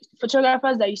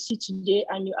photographers that you see today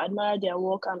and you admire their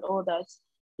work and all that,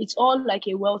 it's all like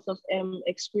a wealth of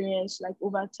experience, like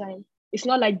over time. It's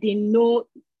not like they know,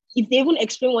 if they even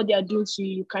explain what they are doing to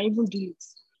you, you can even do it.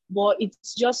 But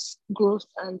it's just growth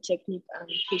and technique and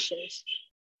patience.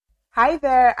 Hi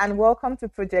there, and welcome to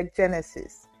Project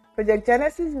Genesis. Project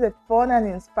Genesis is a fun and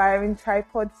inspiring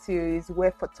tripod series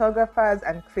where photographers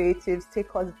and creatives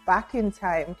take us back in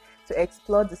time to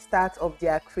explore the start of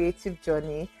their creative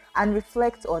journey and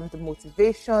reflect on the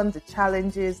motivation, the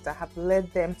challenges that have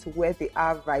led them to where they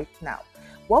are right now.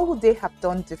 What would they have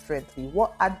done differently?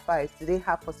 What advice do they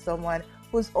have for someone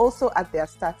who's also at their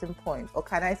starting point, or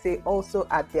can I say also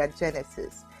at their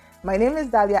genesis? My name is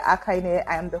Dalia Akaine.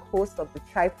 I am the host of the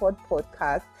Tripod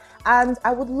Podcast, and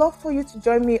I would love for you to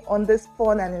join me on this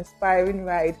fun and inspiring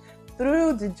ride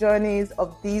through the journeys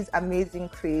of these amazing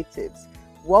creatives.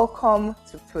 Welcome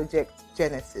to Project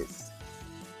Genesis.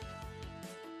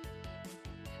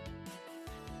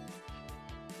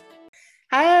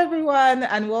 Hi everyone,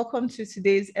 and welcome to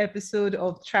today's episode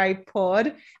of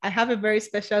Tripod. I have a very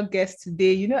special guest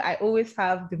today. You know, I always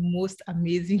have the most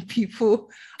amazing people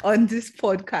on this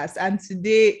podcast, and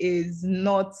today is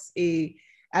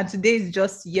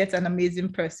just yet an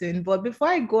amazing person. But before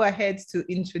I go ahead to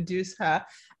introduce her,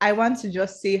 I want to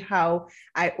just say how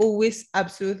I always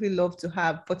absolutely love to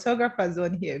have photographers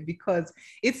on here, because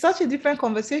it's such a different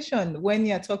conversation when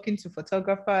you're talking to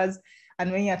photographers and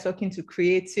when you're talking to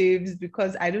creatives,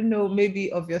 because I don't know,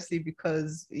 maybe obviously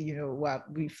because, you know,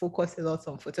 we focus a lot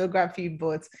on photography,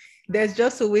 but there's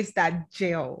just always that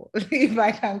gel, if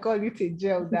I can call it a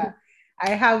gel, that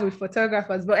I have with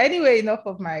photographers. But anyway, enough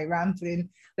of my rambling.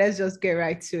 Let's just get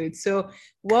right to it. So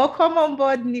welcome on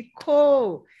board,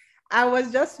 Nicole. I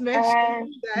was just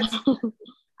mentioning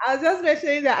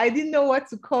that I didn't know what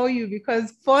to call you,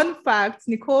 because fun fact,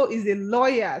 Nicole is a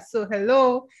lawyer. So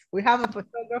hello, we have a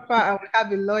photographer and we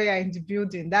have a lawyer in the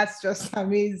building. That's just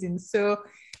amazing. So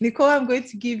Nicole, I'm going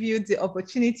to give you the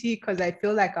opportunity, because I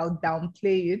feel like I'll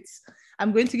downplay it.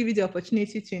 I'm going to give you the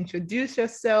opportunity to introduce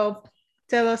yourself.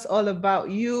 Tell us all about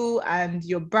you and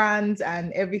your brand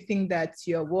and everything that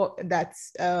your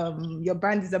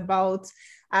brand is about.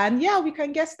 And yeah, we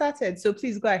can get started. So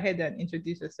please go ahead and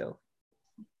introduce yourself.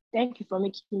 Thank you for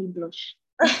making me blush.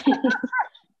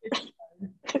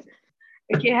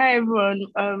 Okay, hi everyone.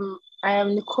 I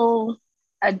am Nicole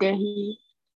Adehi.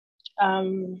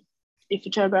 A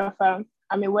photographer.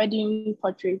 I'm a wedding,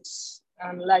 portraits,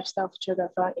 and lifestyle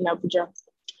photographer in Abuja.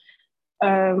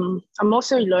 I'm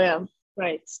also a lawyer,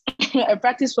 right? I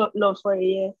practiced law for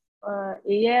a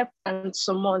year and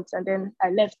some months, and then I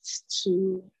left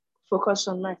to focus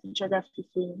on my photography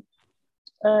film.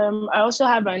 I also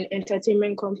have an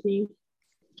entertainment company,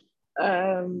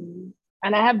 and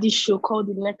I have this show called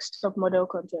the Next Top Model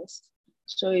Contest.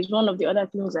 So it's one of the other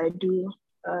things I do.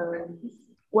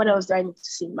 What else do I need to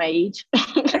say? My age?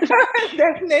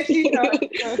 Definitely not.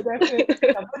 No, definitely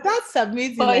not. But that's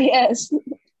amazing. But yes,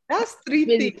 that's three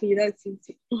basically things. That's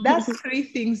it. That's three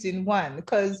things in one,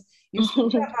 because you've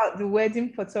spoken about the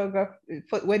wedding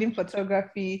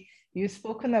photography. You've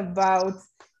spoken about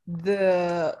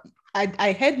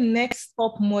I heard Next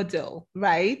Top Model,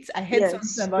 right? I heard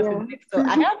something about the next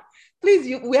top.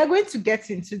 We are going to get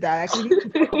into that. We need to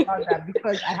talk about that,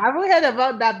 because I haven't heard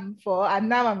about that before, and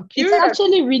now I'm curious. It's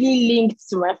actually really linked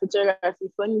to my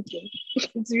photography. Funny thing,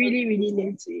 it's really, really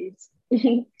linked to it.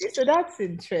 So that's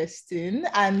interesting,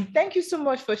 and thank you so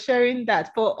much for sharing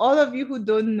that. For all of you who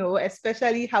don't know,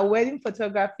 especially how wedding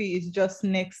photography is just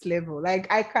next level. Like,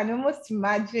 I can almost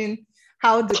imagine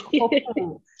how the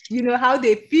couple, you know, how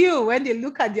they feel when they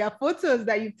look at their photos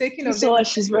that you've taken of them. So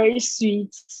she's very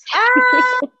sweet.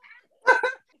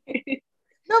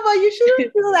 No, but you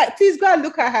shouldn't feel like, please go and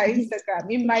look at her Instagram.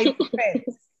 In my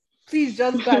defense, please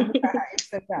just go and look at her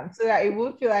Instagram, so that it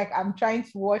won't feel like I'm trying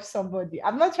to watch somebody.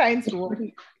 I'm not trying to watch.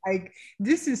 Like,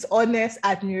 this is honest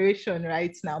admiration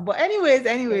right now. But anyways,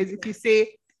 if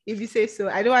you say so,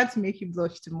 I don't want to make you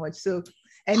blush too much. So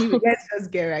anyway, let's just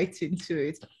get right into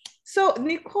it. So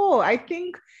Nicole, I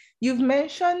think you've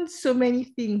mentioned so many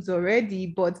things already,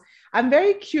 but I'm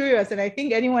very curious, and I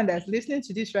think anyone that's listening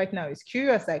to this right now is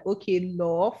curious, like, okay,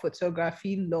 law,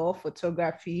 photography.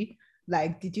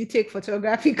 Like, did you take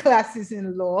photography classes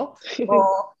in law?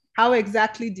 Or how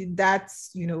exactly did that,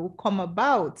 come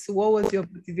about? What was your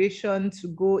motivation to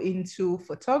go into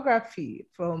photography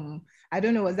from, I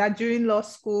don't know, was that during law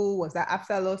school? Was that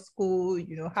after law school?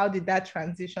 How did that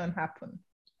transition happen?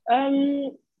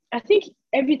 I think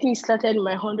everything started in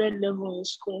my 100 level in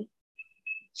school.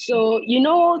 So,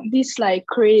 this like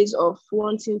craze of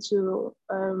wanting to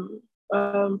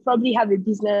probably have a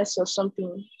business or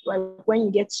something, like when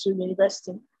you get to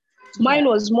university. Mine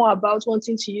was more about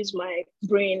wanting to use my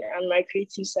brain and my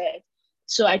creative side.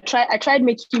 So I tried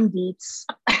making beats.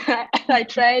 I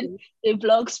tried a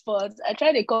blog spot. I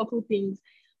tried a couple things.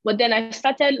 But then I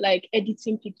started like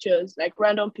editing pictures, like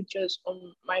random pictures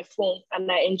on my phone, and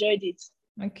I enjoyed it.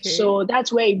 Okay. So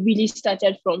that's where it really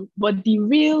started from. But the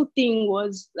real thing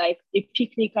was like a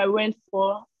picnic I went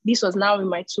for. This was now in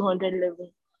my 200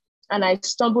 level. And I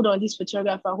stumbled on this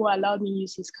photographer who allowed me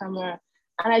use his camera.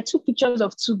 And I took pictures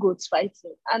of two goats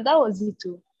fighting. And that was it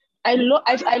too. I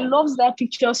loved that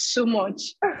picture so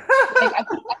much. Like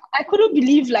I couldn't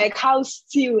believe like how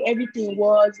still everything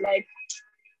was. Like,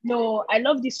 no, I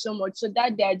love this so much. So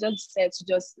that day I just said to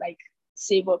just like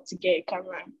save up to get a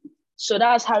camera. So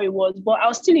that's how it was. But I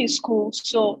was still in school.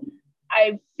 So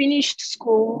I finished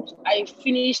school. I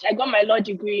got my law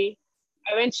degree.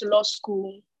 I went to law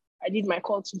school. I did my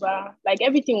call to bar. Like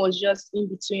everything was just in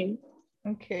between.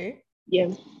 Okay. Yeah.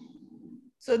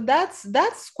 So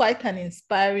that's quite an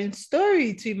inspiring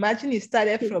story to imagine it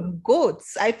started from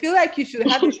goats. I feel like you should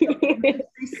have a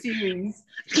documentary series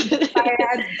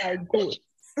inspired by goats.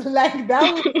 Like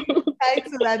that would be the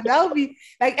title, and that would be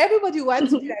like everybody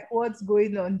wants to be like, what's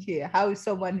going on here? How is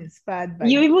someone inspired by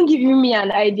you even giving me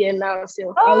an idea now,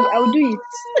 so I'll do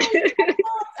it.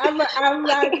 I'm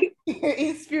like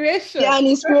inspiration. Yeah, an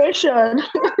inspiration.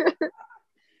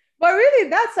 But really,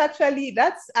 that's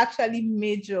actually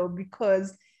major,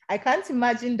 because I can't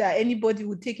imagine that anybody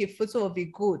would take a photo of a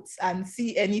goat and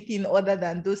see anything other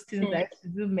than those things that to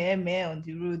do meh on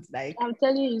the road. Like, I'm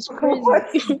telling you, it's crazy.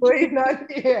 What's going on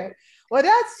here? Well,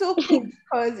 that's so cool,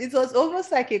 because it was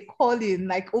almost like a calling,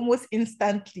 like almost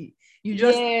instantly. You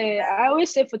just I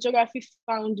always say photography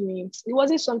found me. It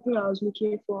wasn't something I was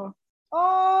looking for.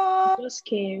 It just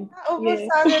came. That almost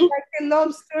sounded like a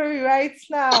love story right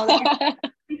now. Like,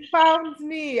 he found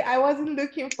me. I wasn't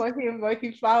looking for him, but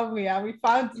he found me, and we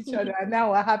found each other, and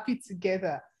now we're happy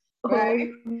together. Right?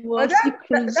 Well,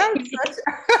 that's such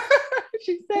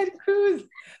she said cruise.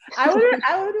 I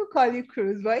wouldn't call you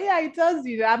cruise, but yeah, it tells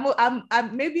you. I'm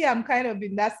maybe I'm kind of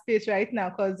in that space right now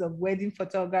because of wedding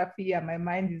photography, and my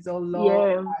mind is all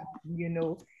lost. And,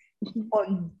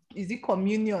 on is it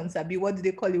communions? What do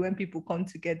they call it when people come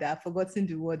together? I've forgotten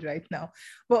the word right now.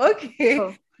 But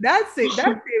okay, that's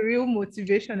a real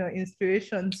motivation or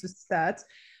inspiration to start.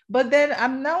 But then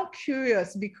I'm now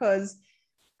curious, because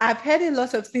I've heard a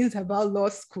lot of things about law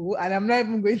school, and I'm not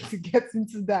even going to get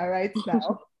into that right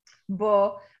now.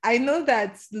 But I know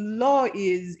that law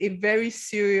is a very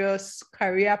serious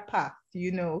career path,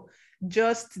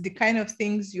 just the kind of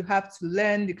things you have to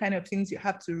learn, the kind of things you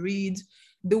have to read,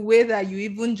 the way that you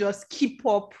even just keep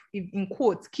up, in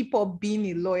quotes, keep up being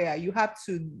a lawyer. You have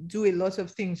to do a lot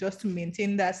of things just to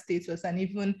maintain that status and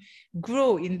even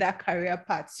grow in that career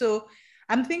path. So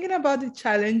I'm thinking about the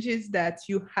challenges that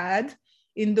you had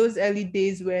in those early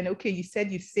days when, okay, you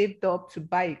said you saved up to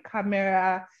buy a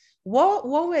camera. What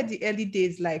were the early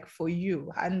days like for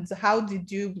you? And how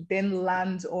did you then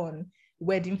land on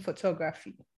wedding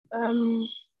photography?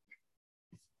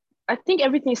 I think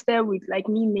everything started with like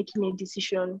me making a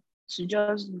decision to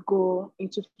just go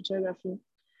into photography.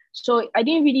 So I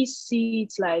didn't really see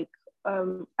it like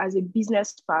as a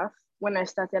business path when I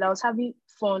started. I was having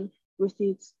fun with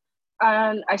it.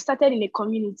 And I started in a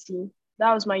community.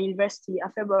 That was my university,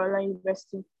 Afebara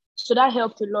University. So that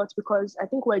helped a lot, because I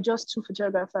think we're just two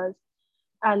photographers.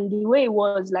 And the way it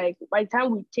was, like, by the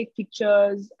time we take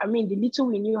pictures, I mean, the little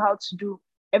we knew how to do,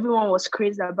 everyone was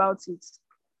crazy about it.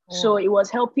 So it was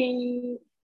helping,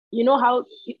 how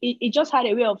it just had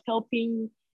a way of helping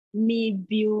me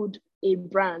build a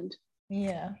brand.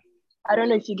 Yeah. I don't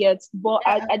know if you get, but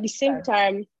at the same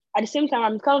time, I'm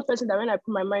the kind of person that when I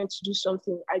put my mind to do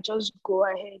something, I just go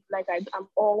ahead. Like I'm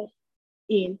all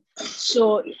in.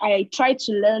 So I try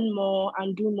to learn more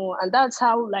and do more. And that's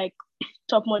how like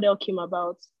Top Model came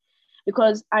about.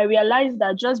 Because I realized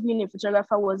that just being a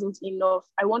photographer wasn't enough.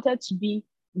 I wanted to be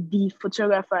the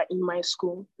photographer in my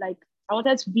school. Like I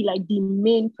wanted to be like the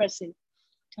main person.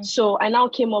 Okay. So I now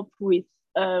came up with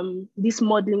this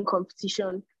modeling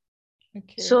competition.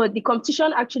 Okay. So the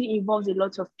competition actually involves a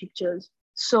lot of pictures.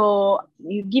 So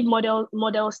you give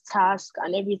models tasks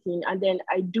and everything, and then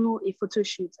I do a photo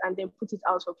shoot and then put it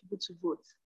out for people to vote.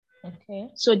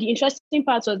 Okay. So the interesting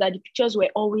part was that the pictures were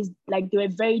always like, they were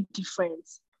very different.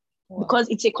 Wow. Because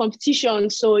it's a competition,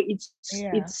 so it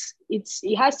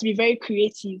has to be very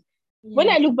creative. Yeah. When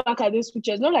I look back at those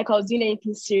pictures, not like I was doing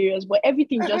anything serious, but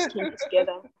everything just came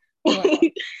together. Wow.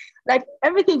 Like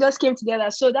everything just came together.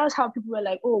 So that's how people were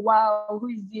like, oh wow, who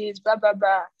is this? Blah blah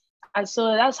blah. And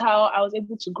so that's how I was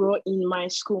able to grow in my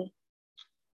school.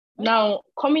 Okay. Now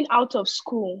coming out of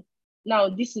school, now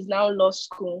this is now law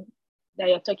school. that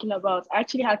you're talking about, I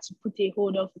actually had to put a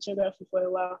hold on photography for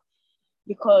a while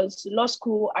because law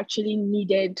school actually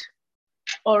needed,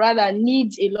 or rather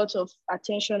needs, a lot of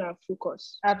attention and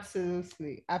focus.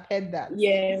 Absolutely. I've heard that.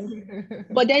 Yeah.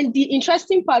 But then the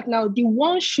interesting part now, the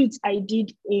one shoot I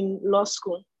did in law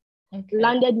school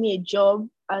landed me a job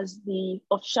as the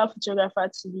official photographer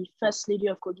to the First Lady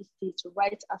of Kogi State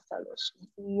right after law school.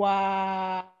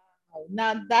 Wow.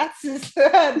 Now that's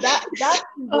that's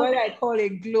what I call a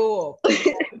glow up.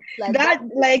 Like that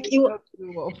like it,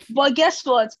 but guess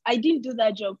what? I didn't do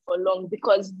that job for long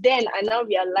because then I now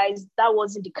realized that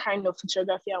wasn't the kind of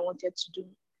photography I wanted to do.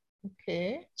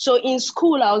 Okay. So in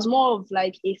school, I was more of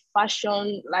like a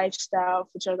fashion lifestyle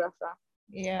photographer.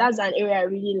 Yeah. That's an area I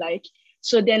really like.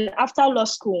 So then after law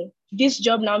school, this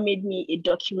job now made me a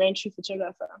documentary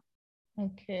photographer.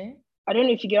 Okay. I don't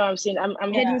know if you get what I'm saying.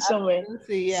 I'm heading somewhere.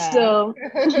 Yeah. So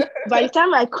by the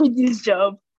time I quit this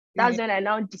job, that's when I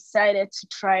now decided to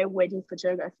try wedding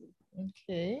photography.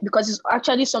 Okay. Because it's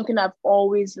actually something I've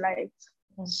always liked.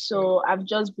 Okay. So I've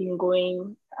just been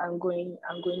going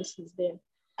since then.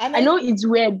 And I know it's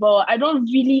weird, but I don't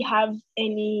really have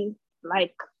any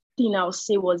like thing I'll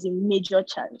say was a major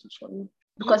challenge for me.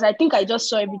 Because I think I just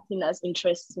saw everything as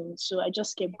interesting. So I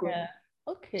just kept going. Yeah.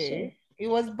 Okay. So, it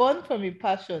was born from a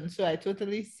passion. So I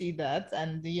totally see that.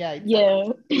 And yeah,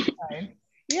 fine.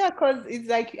 Yeah, because it's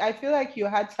like, I feel like you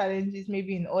had challenges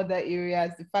maybe in other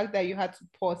areas. The fact that you had to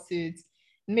pause it,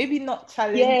 maybe not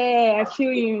challenges. Yeah, I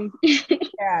feel you.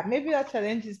 Yeah, maybe not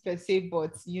challenges per se,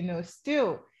 but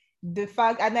still the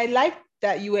fact, and I like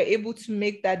that you were able to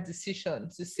make that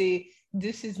decision to say,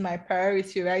 this is my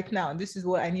priority right now. This is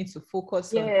what I need to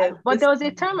focus on. Yeah, but there was a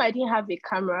time I didn't have a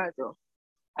camera though.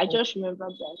 I just remember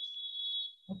that.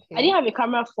 Okay. I didn't have a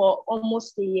camera for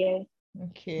almost a year.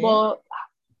 Okay. But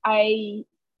I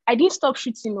didn't stop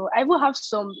shooting. I will have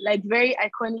some like very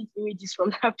iconic images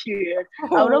from that period.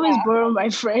 I would always borrow my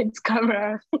friend's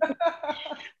camera.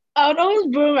 And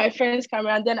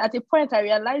then at a point I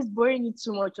realized borrowing it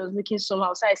too much was making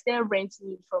somehow. So I started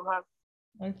renting it from her.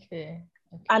 Okay.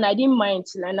 And I didn't mind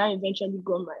till I now eventually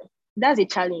got mine. That's a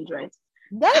challenge, right?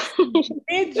 That's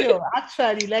major,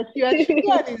 actually. Like, you are truly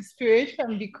an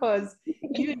inspiration because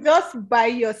you just by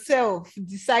yourself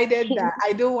decided that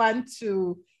I don't want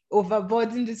to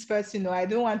overburden this person, or I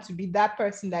don't want to be that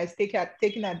person that is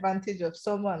taking advantage of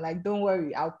someone. Like, don't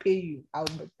worry, I'll pay you.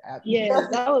 Yeah,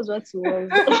 that was what it was.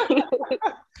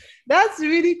 That's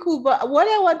really cool. But what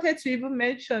I wanted to even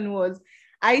mention was,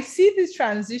 I see this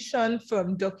transition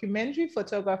from documentary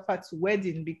photographer to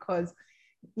wedding because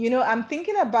I'm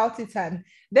thinking about it, and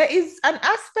there is an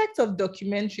aspect of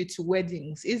documentary to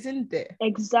weddings, isn't there?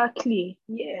 Exactly.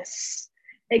 Yes,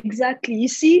 exactly. You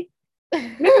see,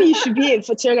 maybe you should be a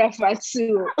photographer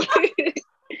too.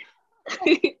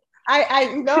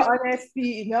 I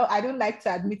honestly, I don't like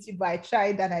to admit it, but I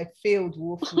tried and I failed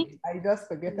woefully. I just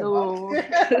forget about it.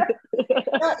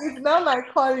 No, it's not my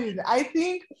calling. I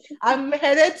think I'm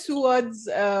headed towards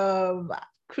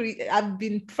I've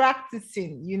been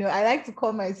practicing, I like to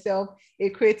call myself a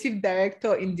creative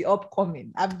director in the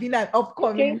upcoming. I've been an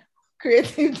upcoming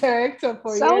creative director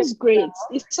for years. Sounds great. Now.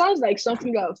 It sounds like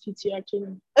something that will fit you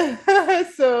actually.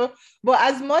 So, but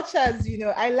as much as,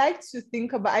 I like to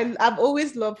think about, I've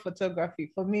always loved photography.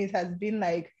 For me, it has been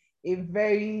like a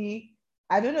very,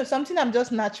 I don't know, something I'm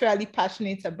just naturally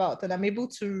passionate about. And I'm able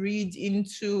to read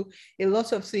into a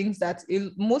lot of things that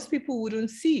most people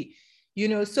wouldn't see.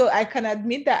 So I can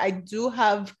admit that I do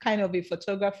have kind of a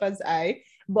photographer's eye,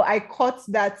 but I caught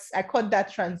that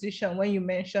transition when you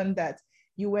mentioned that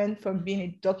you went from being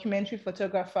a documentary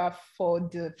photographer for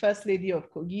the First Lady of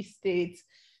Kogi State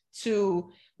to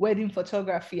wedding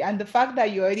photography. And the fact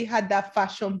that you already had that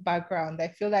fashion background, I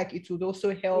feel like it would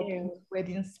also help in the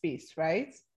wedding space,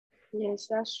 right? Yes,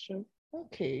 that's true.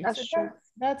 Okay, that's true.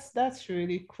 That's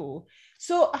really cool.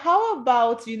 So how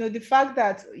about, the fact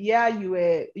that,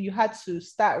 you had to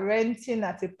start renting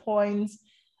at a point,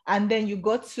 and then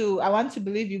I want to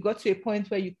believe you got to a point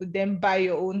where you could then buy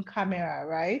your own camera,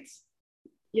 right?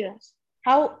 Yes.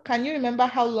 How can you remember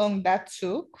how long that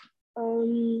took?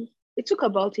 It took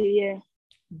about a year.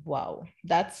 Wow,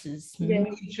 that is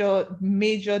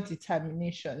major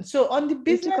determination. So on the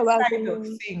business side of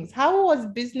things, how was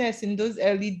business in those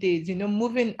early days,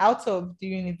 moving out of the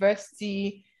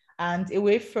university and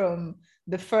away from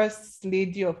the First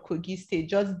Lady of Kogi State,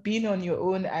 just being on your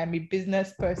own? I'm a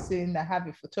business person, I have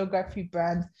a photography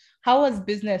brand. How was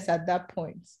business at that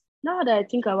point? Now that I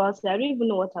think about it, I don't even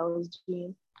know what I was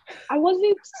doing. I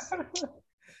wasn't...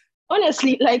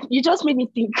 Honestly, like, you just made me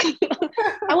think.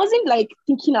 I wasn't like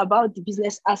thinking about the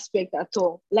business aspect at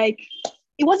all. Like,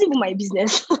 it wasn't even my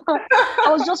business. I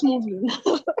was just moving.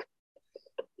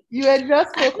 You were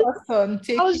just focused on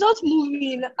I was taking. just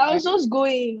moving. I was just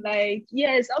going. Like,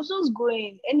 yes, I was just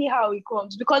going anyhow it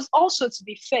comes. Because also, to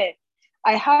be fair,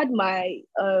 I had my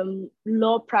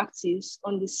law practice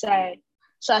on the side.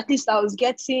 So at least I was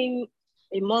getting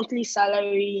a monthly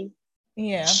salary.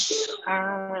 Yeah.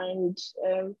 And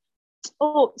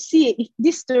oh, see, if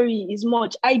this story is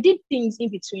much. I did things in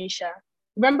between, Sha.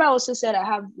 Remember, I also said I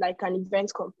have like an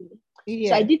event company.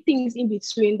 So I Yeah. did things in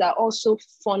between that also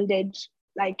funded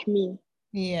like me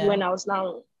Yeah. when I was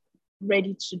now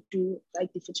ready to do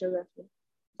like the photography.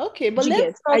 Okay, but Do you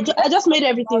let's get? talk. I Let's just talk made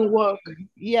everything about work.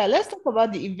 yeah. Let's talk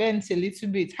about the events a little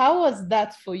bit. How was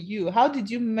that for you? How did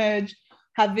you merge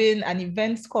having an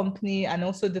events company and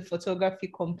also the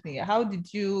photography company? How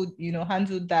did you,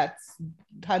 handle that?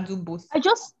 Handle both? I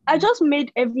just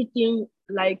made everything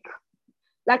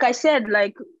like I said,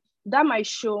 like that my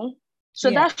show. So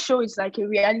Yeah. that show is like a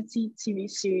reality TV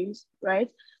series, right?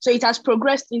 So it has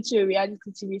progressed into a reality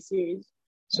TV series.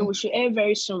 So we should air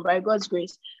very soon by God's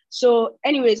grace. So,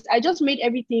 anyways, I just made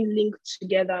everything linked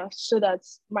together so that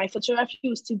my photography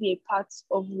will still be a part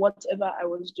of whatever I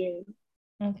was doing.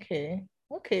 Okay.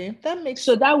 Okay, that makes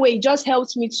So that way it just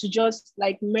helped me to just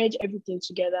like merge everything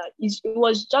together. It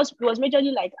was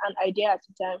majorly like an idea at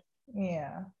the time.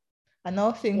 yeah. And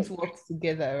all things work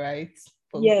together, right?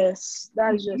 For Yes,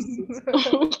 that's just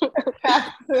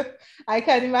it. I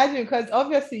can imagine because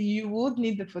obviously you would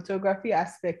need the photography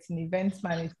aspect in event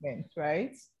management,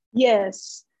 right?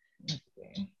 Yes.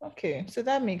 Okay. Okay. So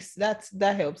that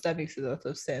helps. That makes a lot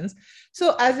of sense.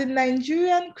 So as a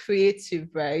Nigerian creative,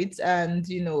 right? And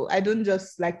I don't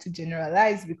just like to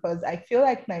generalize because I feel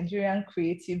like Nigerian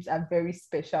creatives are very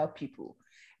special people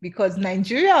because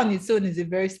Nigeria on its own is a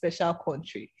very special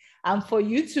country. And for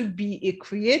you to be a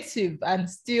creative and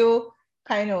still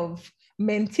kind of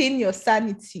maintain your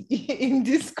sanity in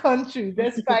this country,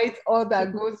 despite all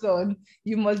that goes on,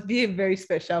 you must be a very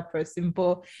special person.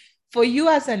 But for you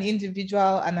as an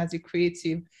individual and as a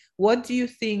creative, what do you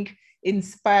think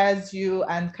inspires you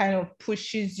and kind of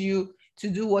pushes you to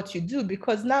do what you do?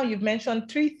 Because now you've mentioned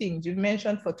three things. You've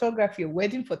mentioned photography,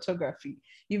 wedding photography.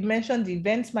 You've mentioned the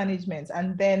event management,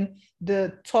 and then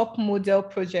the top model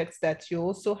projects that you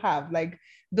also have. Like,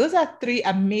 those are three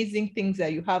amazing things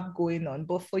that you have going on.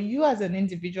 But for you as an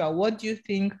individual, what do you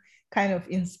think kind of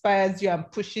inspires you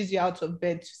and pushes you out of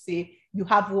bed to say you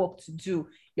have work to do?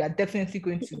 You are definitely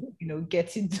going to,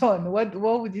 get it done. What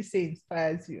would you say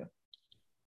inspires you?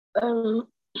 Um,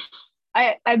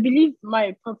 I believe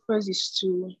my purpose is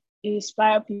to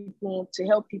inspire people, to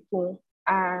help people,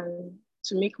 and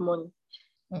to make money.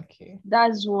 Okay.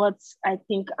 That's what I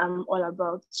think I'm all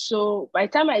about. So by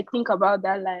the time I think about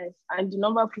that life and the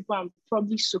number of people I'm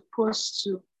probably supposed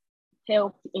to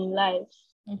help in life,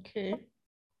 Okay.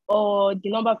 or the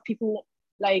number of people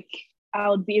like I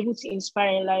would be able to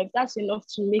inspire in life, that's enough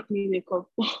to make me wake up.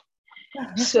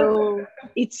 So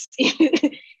it's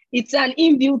it's an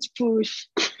inbuilt push.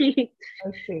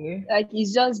 Okay. Like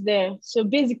it's just there. So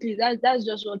basically that's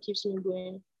just what keeps me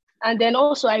going. And then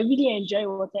also I really enjoy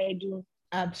what I do.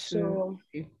 So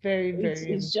Absolutely. Very, it's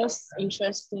very it's just important.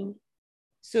 interesting.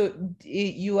 So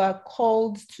you are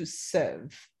called to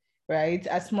serve, right?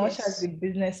 As much as the Yes.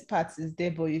 business part is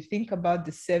there, but you think about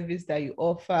the service that you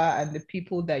offer and the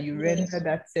people that you render Yes.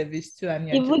 that service to, and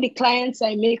you're just Even the clients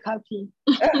I make happy.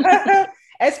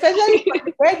 especially for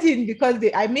the wedding, because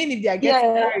I mean, if they are getting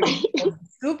Yeah. married, they're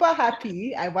super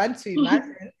happy. I want to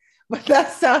imagine. But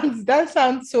that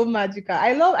sounds so magical.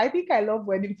 I think I love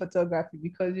wedding photography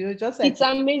because just like It's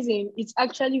amazing. It's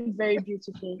actually very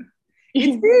beautiful.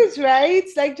 it is, right?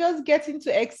 It's like just getting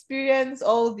to experience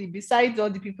besides all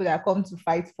the people that come to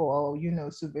fight for,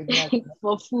 souvenirs.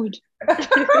 For food.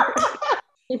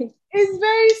 It's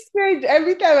very strange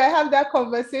every time I have that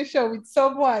conversation with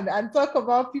someone and talk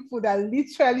about people that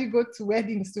literally go to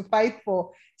weddings to fight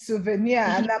for souvenir.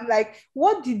 And I'm like,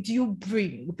 what did you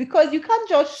bring? Because you can't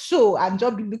just show and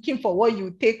just be looking for what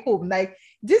you take home. Like,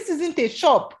 this isn't a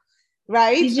shop,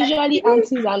 right? It's Like, usually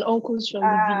aunties and uncles from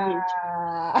the village.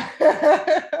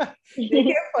 ah, they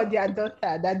came for their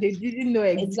daughter that they didn't know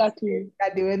existed, Exactly.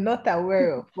 that they were not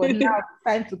aware of. But now it's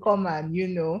time to come and.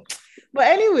 But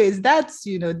anyways, that's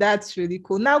really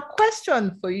cool. Now,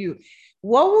 question for you.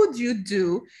 What would you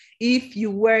do if you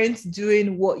weren't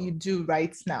doing what you do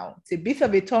right now? It's a bit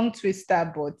of a tongue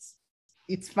twister, but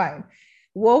it's fine.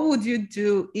 What would you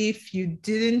do if you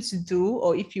didn't do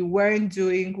or if you weren't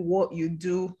doing what you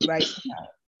do right now?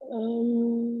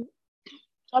 Um,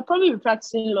 I'll probably be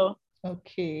practicing law.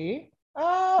 Okay.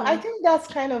 Oh, I Mm. think that's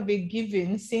kind of a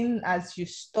given, seeing as you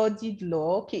studied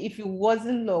law. Okay, if it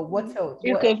wasn't law, what else?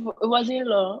 What Okay, else? it wasn't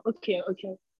law. Okay,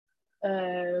 okay.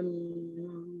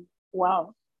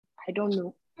 Wow, I don't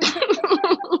know.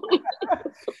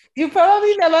 You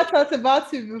probably never thought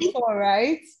about it before,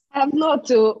 right? I'm not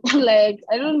to like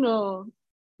I don't know.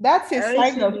 That's a I sign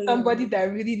honestly of don't somebody know.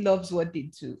 that really loves what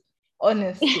they do.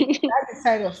 Honestly, that's a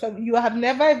sign of some. You have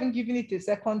never even given it a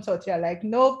second thought. You're like,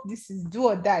 nope, this is do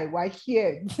or die. Why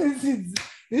here?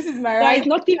 This is my There is right.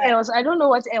 nothing else. I don't know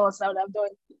what else I would have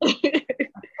done.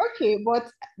 Okay, but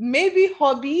maybe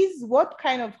hobbies. What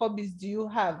kind of hobbies do you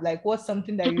have? Like, what's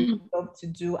something that you love to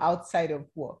do outside of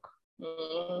work?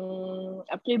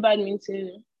 I play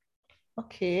badminton.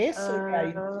 Okay, so yeah,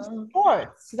 into Uh,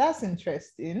 sports. That's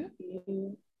interesting.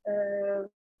 uh,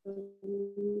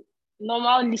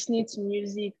 Normal listening to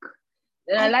music.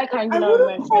 And I I, like I hanging out with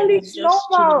wouldn't my call it friends, just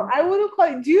normal. chilling. I wouldn't call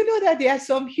it. Do you know that there are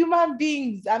some human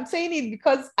beings? I'm saying it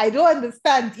because I don't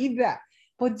understand either.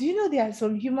 But do you know there are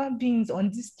some human beings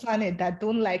on this planet that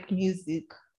don't like music?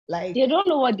 They Like, don't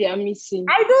know what they are missing.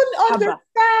 I don't Haba.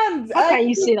 understand. How can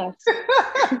you say that?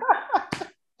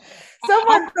 How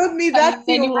Someone told me that can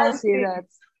thing anyone one say day. that?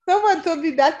 Someone told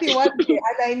me that thing one day,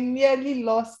 and I nearly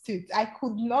lost it. I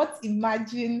could not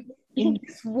imagine in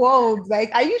this world.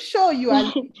 Like, are you sure you are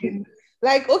living?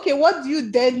 Like, okay, what do you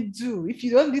then do if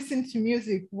you don't listen to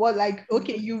music? What, like,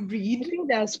 okay, you I read? think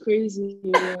that's crazy.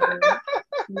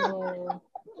 No,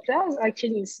 that's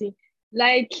actually insane.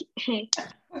 Like,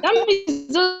 that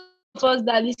means those of us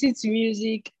that listen to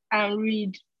music and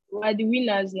read are the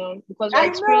winners now because we're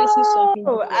experiencing something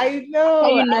different. I How can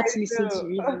know, you not I listen to know.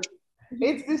 music?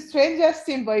 It's the strangest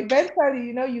thing, but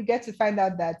eventually, you get to find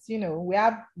out that, we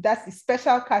have that's a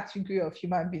special category of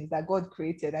human beings that God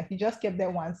created, and He just kept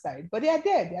them one side. But they are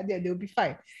there, they'll be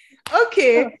fine. Oh,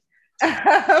 Okay.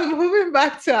 Moving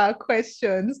back to our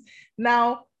questions.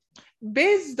 Now,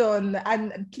 based on,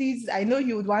 and please, I know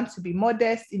you would want to be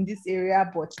modest in this area,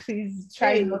 but please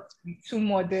try hey, not to be too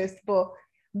modest. But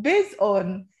based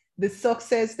on the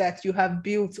success that you have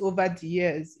built over the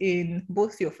years in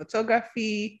both your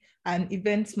photography and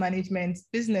events management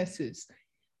businesses,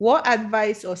 what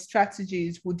advice or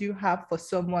strategies would you have for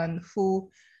someone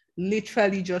who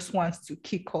literally just wants to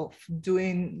kick off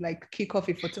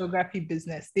a photography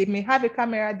business? They may have a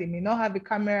camera, they may not have a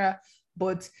camera,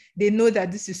 but they know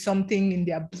that this is something in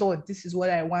their blood. This is what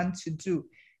I want to do.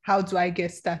 How do I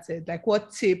get started? Like,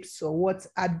 what tips or what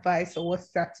advice or what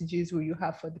strategies will you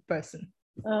have for the person?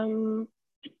 um,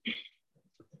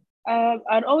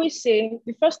 I'd always say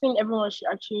the first thing everyone should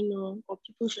actually know, or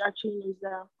people should actually know, is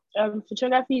that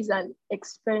photography is an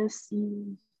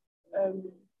expensive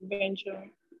venture.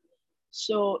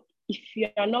 So if you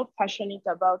are not passionate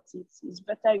about it, it's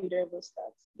better you don't ever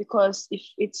start. Because if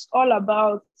it's all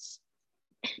about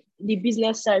the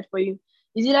business side for you,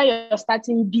 is either you're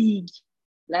starting big,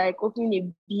 like opening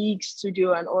a big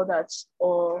studio and all that,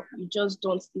 or you just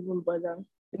don't even bother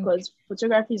Okay. because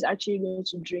photography is actually going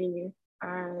to drain you,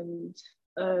 and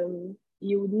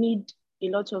you would need a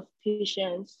lot of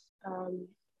patience and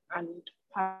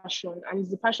passion, and it's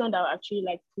the passion that will actually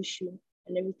like push you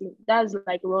and everything. That's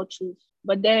like raw truth.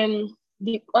 But then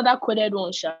the other coded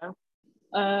one,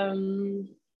 um,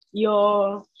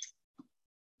 your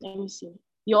let me see.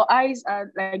 Your eyes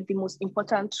are like the most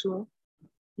important tool,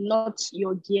 not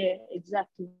your gear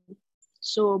exactly.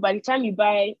 So by the time you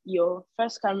buy your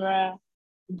first camera,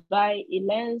 you buy a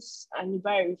lens and you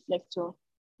buy a reflector,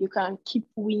 you can keep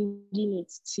winging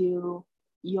it till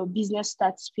your business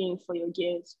starts paying for your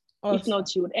gears. If Awesome.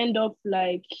 not, you would end up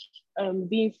like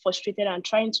being frustrated and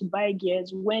trying to buy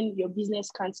gears when your business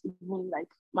can't even like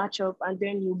match up, and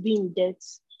then you'll be in debt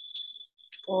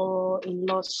or in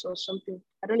loss or something.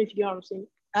 I don't know if you get what I'm saying.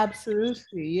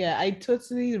 Absolutely. Yeah, I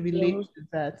totally relate Yeah. to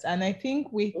that. And I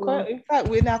think Mm. in fact,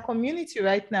 in our community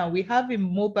right now, we have a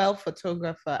mobile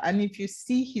photographer. And if you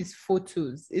see his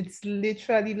photos, it's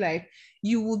literally like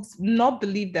you would not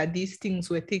believe that these things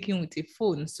were taken with a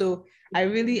phone. So I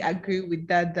really agree with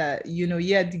that,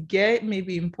 yeah, the gear may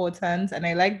be important. And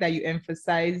I like that you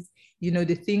emphasize,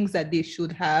 the things that they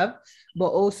should have, but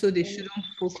also they Yeah. shouldn't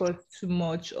focus too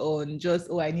much on just,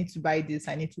 oh, I need to buy this,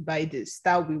 I need to buy this.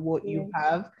 Start with what Yeah. you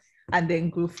have and then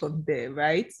grow from there,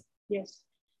 right? Yes.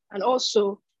 And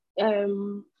also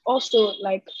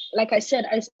like I said,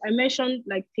 I mentioned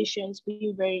like patience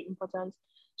being very important.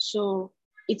 So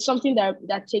it's something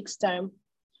that takes time.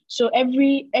 So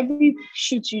every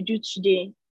shoot you do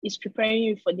today is preparing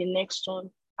you for the next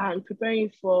one and preparing you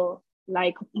for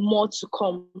like more to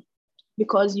come,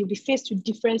 because you'll be faced with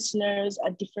different scenarios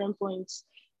at different points.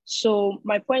 So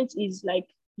my point is like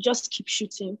just keep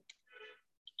shooting,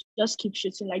 just keep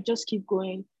shooting, like just keep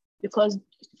going. Because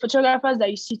photographers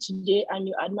that you see today and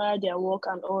you admire their work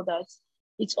and all that,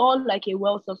 it's all like a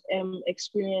wealth of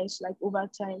experience, like over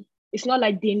time. It's not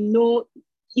like they know,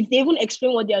 if they even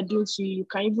explain what they are doing to you, you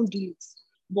can even do it.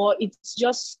 But it's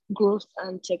just growth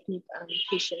and technique and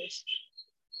patience.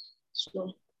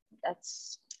 So I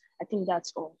think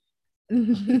that's all.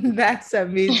 That's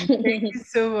amazing. Thank you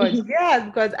so much. Yeah,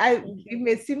 because it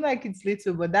may seem like it's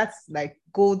little, but that's like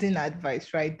golden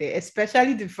advice right there,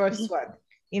 especially the first one.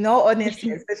 In all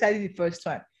honesty, especially the first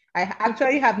one. I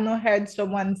actually have not heard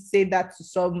someone say that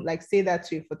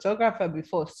to a photographer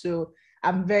before. So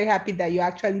I'm very happy that you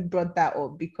actually brought that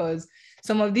up, because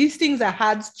some of these things are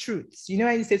hard truths. You know,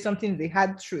 when you say something is a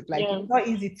hard truth, like it's not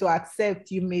easy to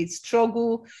accept. You may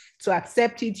struggle to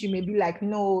accept it. You may be like,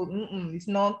 no, it's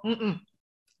not.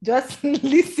 Just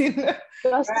listen.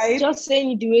 Just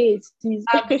saying it the way it is.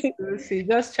 Absolutely.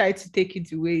 Just try to take it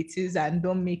the way it is and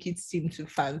don't make it seem too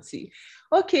fancy.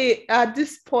 Okay, at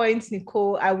this point,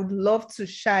 Nicole, I would love to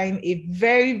shine a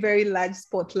very, very large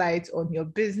spotlight on your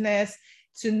business,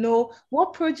 to know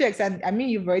what projects, and I mean,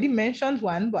 you've already mentioned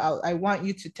one, but I want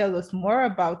you to tell us more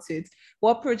about it.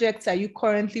 What projects are you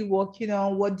currently working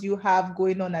on? What do you have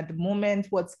going on at the moment?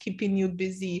 What's keeping you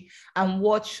busy? And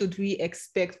what should we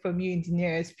expect from you in the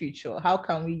nearest future? How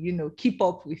can we, keep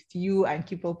up with you and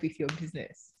keep up with your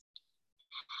business?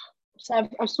 So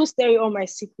I'm supposed to tell you all my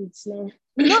secrets now.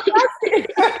 No,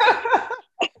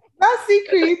 not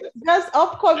secret, just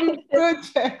upcoming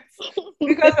projects.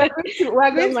 Because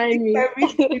we're going to link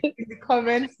everything in the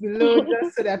comments below,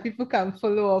 just so that people can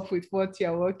follow up with what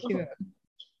you're working on.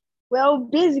 Well,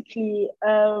 basically,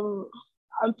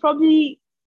 I'm probably,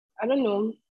 I don't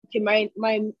know. Okay,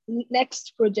 my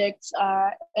next projects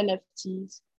are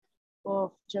NFTs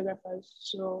for photographers.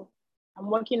 So I'm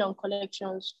working on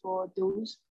collections for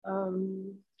those.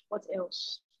 What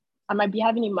else? I might be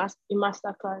having a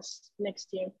master class next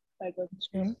year. I got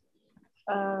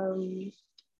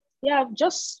yeah,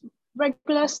 just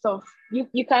regular stuff.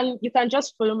 You can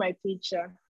just follow my page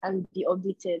and be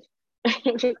updated.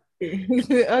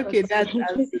 Okay, that's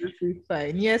absolutely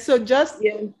fine. Yeah, so just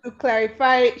to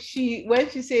clarify, when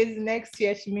she says next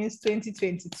year, she means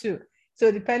 2022.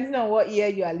 So depending on what year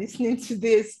you are listening to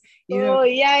this,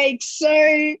 yikes,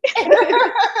 sorry.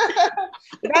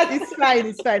 That is fine.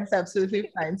 It's fine. It's absolutely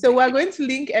fine. So we're going to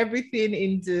link everything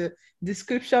in the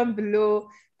description below.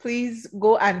 Please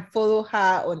go and follow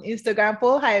her on Instagram.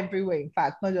 Follow her everywhere. In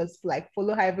fact, not just like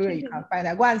follow her everywhere you can find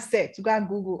her. Go and search. Go and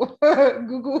Google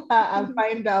her and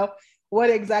find out what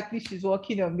exactly she's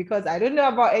working on. Because I don't know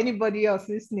about anybody else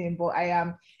listening, but I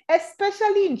am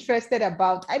especially interested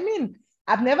about. I mean,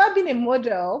 I've never been a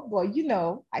model, but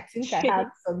I think I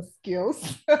have some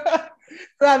skills.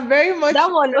 So I'm very much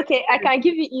that one. Okay, I can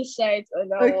give you insight on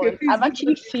that one. I've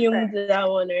actually filmed that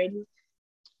one already.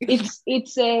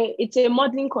 It's a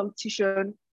modeling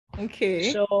competition.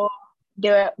 Okay. So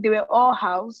they were all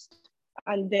housed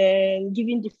and then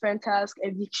given different tasks,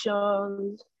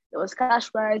 evictions. There was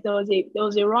cash prize. There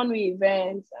was a runway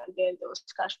event, and then there was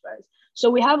cash prize. So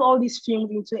we have all these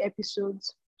filmed into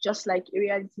episodes, just like a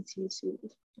reality TV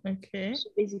series. Okay. So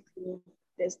basically,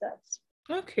 there's that.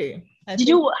 Okay. Have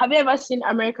you ever seen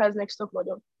America's Next Top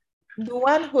Model? The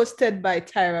one hosted by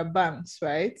Tyra Banks,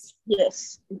 right?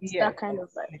 Yes, that kind of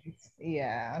vibe.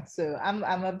 Yeah, so I'm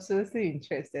absolutely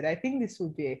interested. I think this will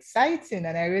be exciting,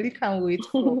 and I really can't wait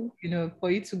for for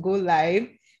you to go live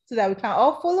so that we can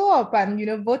all follow up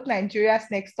and vote Nigeria's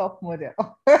Next Top Model.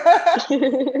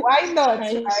 Why not,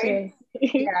 right?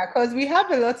 Yeah, because we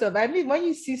have a lot of, when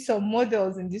you see some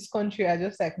models in this country are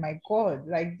just like, my God,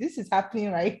 like this is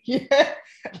happening right here.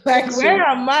 Like, where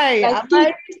am I?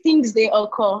 Like things they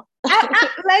occur.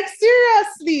 Like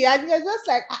seriously, and you're just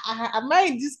like, am I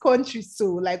in this country?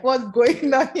 So like, what's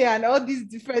going on here? And all these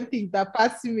different things are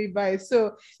passing me by.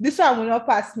 So this one will not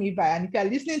pass me by. And if you're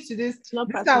listening to this one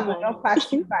will not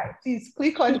pass you by. Please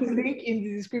click on the link in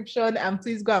the description and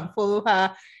please go and follow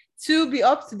her to be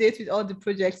up to date with all the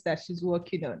projects that she's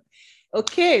working on.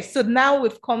 Okay, so now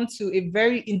we've come to a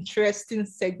very interesting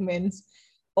segment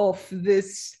of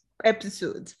this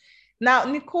episode. Now,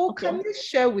 Nicole, can you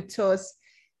share with us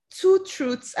 2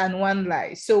 truths and 1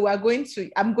 lie? So I'm going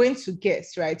to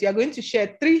guess, right? You're going to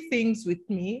share 3 things with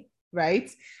me,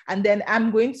 right? And then I'm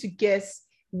going to guess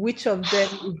which of them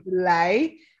is the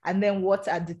lie, and then what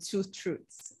are the 2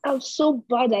 truths. I'm so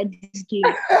bad at this game.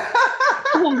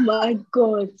 Oh my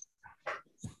God.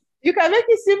 You can make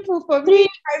it simple for me.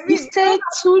 You said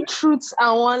 2 truths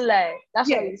and 1 lie. That's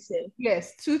what you said.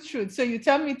 Yes, 2 truths. So you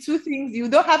tell me 2 things. You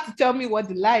don't have to tell me what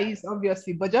the lie is,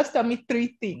 obviously, but just tell me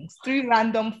 3 things, 3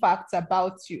 random facts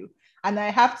about you. and I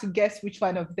have to guess which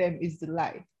one of them is the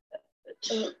lie.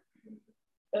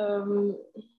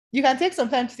 You can take some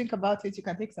time to think about it. You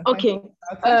can take some time. Okay.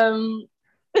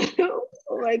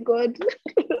 Oh my God.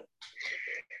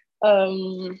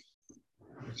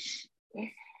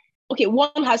 Okay,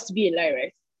 one has to be a lie,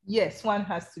 right? Yes, one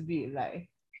has to be a lie.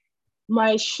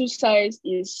 My shoe size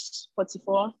is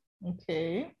 44.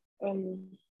 Okay.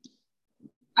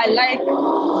 I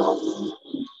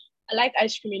like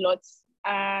ice cream a lot,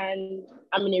 and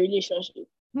I'm in a relationship.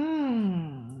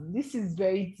 This is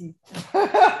very deep.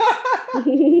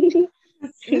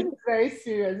 It's very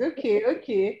serious.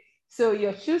 Okay. So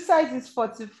your shoe size is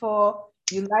 44.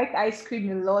 You like ice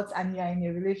cream a lot, and you're in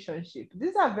a relationship.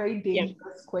 These are very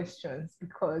dangerous questions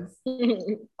because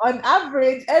on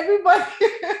average, everybody.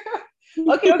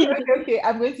 Okay.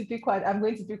 I'm going to pick one.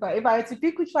 If I were to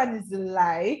pick which one is the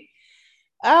lie,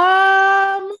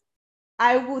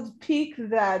 I would pick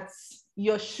that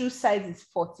your shoe size is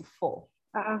 44.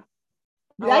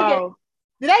 Did I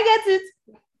get it?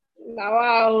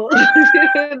 Wow.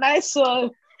 Nice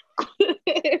one.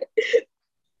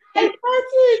 I got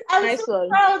it. I'm nice so one.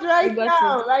 proud right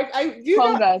now. It. Like do you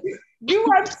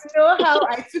want to know how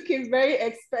I took a very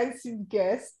expensive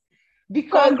guess?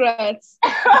 Because congrats.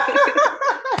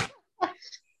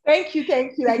 Thank you.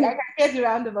 Like I can get a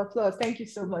round of applause. Thank you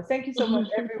so much,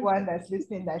 everyone that's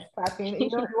listening, that's clapping.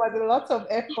 It was a lot of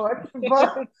effort,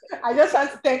 but I just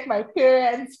want to thank my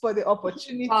parents for the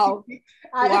opportunity. Wow.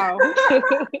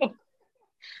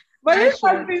 But nice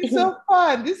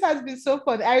this has been so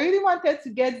fun. I really wanted to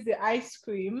get the ice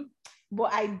cream,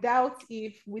 but I doubt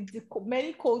if with the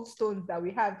many cold stones that we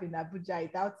have in Abuja, I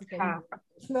doubt if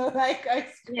it's not like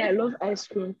ice cream. Yeah, I love ice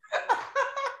cream.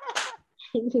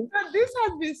 This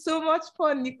has been so much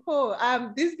fun, Nicole.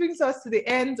 This brings us to the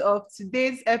end of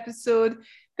today's episode.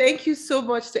 Thank you so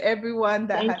much to everyone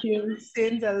that has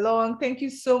listened along. Thank you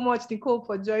so much, Nicole,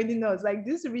 for joining us. Like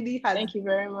this really has. Thank you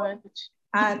very much.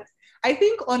 And I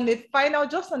think on a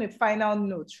final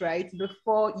note, right,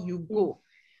 before you go,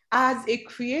 as a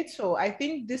creator, I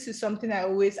think this is something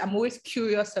I'm always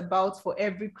curious about for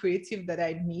every creative that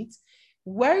I meet.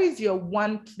 Where is your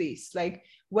one place? Like,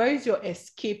 where is your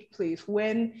escape place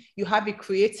when you have a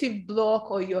creative block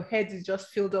or your head is just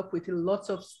filled up with a lot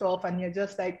of stuff and you're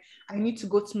just like, I need to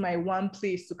go to my one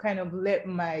place to kind of let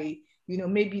my,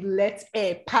 maybe let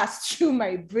air pass through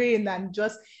my brain and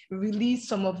just release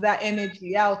some of that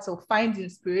energy out or find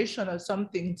inspiration or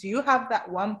something. Do you have that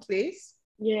one place?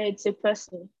 Yeah, it's a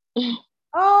person.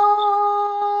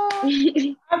 Oh,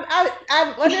 I'm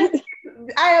honestly,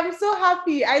 I am so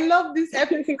happy. I love this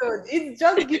episode. It's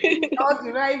just giving me all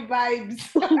the right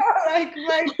vibes. Like,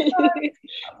 my God.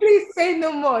 Please say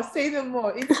no more.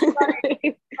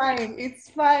 It's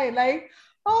fine. Like,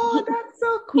 oh, that's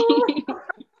so cool.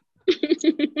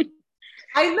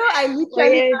 I know I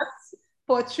literally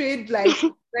portrayed like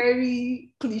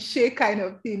very cliche kind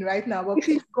of thing right now, but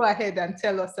please go ahead and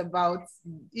tell us about,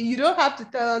 you don't have to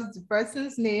tell us the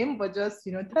person's name, but just,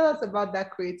 tell us about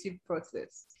that creative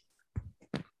process.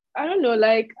 I don't know,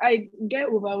 like I get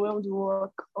overwhelmed with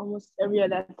work almost every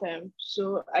other time.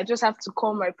 So I just have to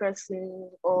call my person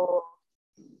or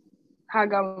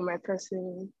hang out with my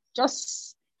person,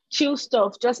 just chill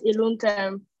stuff, just alone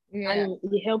time. Yeah. And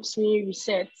it helps me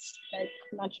reset like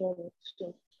naturally.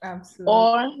 So. Absolutely.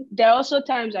 Or there are also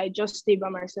times I just stay by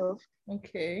myself.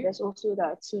 Okay. There's also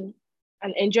that too.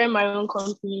 And enjoy my own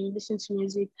company, listen to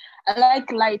music. I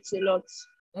like lights a lot.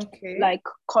 Okay. Like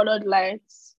colored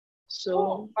lights.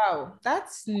 So wow,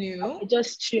 that's new. I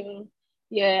just chill.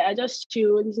 Yeah, I just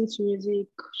chill, listen to music.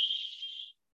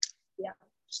 Yeah,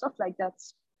 stuff like that.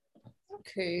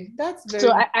 Okay, that's very.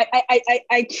 So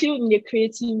I chill in a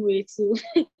creative way too.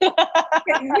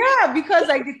 Yeah, because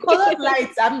like the colored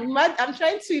lights, I'm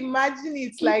trying to imagine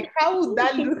it. Like, how would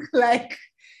that look like?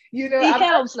 It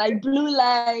helps, like blue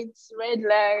lights, red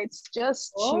lights,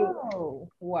 just chill. Oh,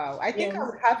 wow. I think I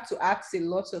would have to ask a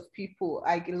lot of people,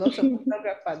 like a lot of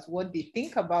photographers, what they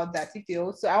think about that.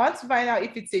 I want to find out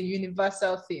if it's a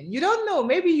universal thing. You don't know.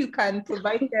 Maybe you can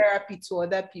provide therapy to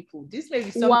other people. This may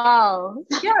be something. Wow.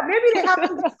 Yeah, maybe they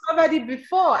haven't discovered it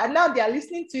before, and now they are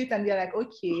listening to it and they're like,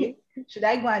 okay, should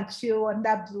I go and chill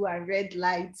under blue and red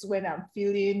lights when I'm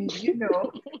feeling,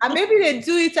 and maybe they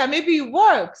do it and maybe it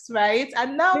works, right?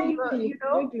 And now maybe.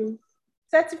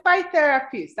 Certified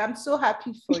therapist. I'm so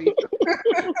happy for you.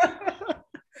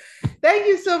 Thank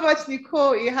you so much,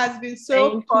 Nicole. It has been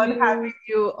so fun having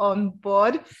you on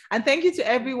board. And thank you to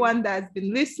everyone that's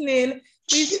been listening.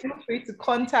 Please feel free to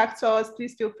contact us.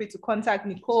 Please feel free to contact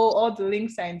Nicole. All the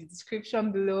links are in the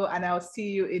description below, and I'll see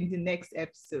you in the next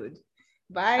episode.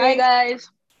 Bye. Bye, guys.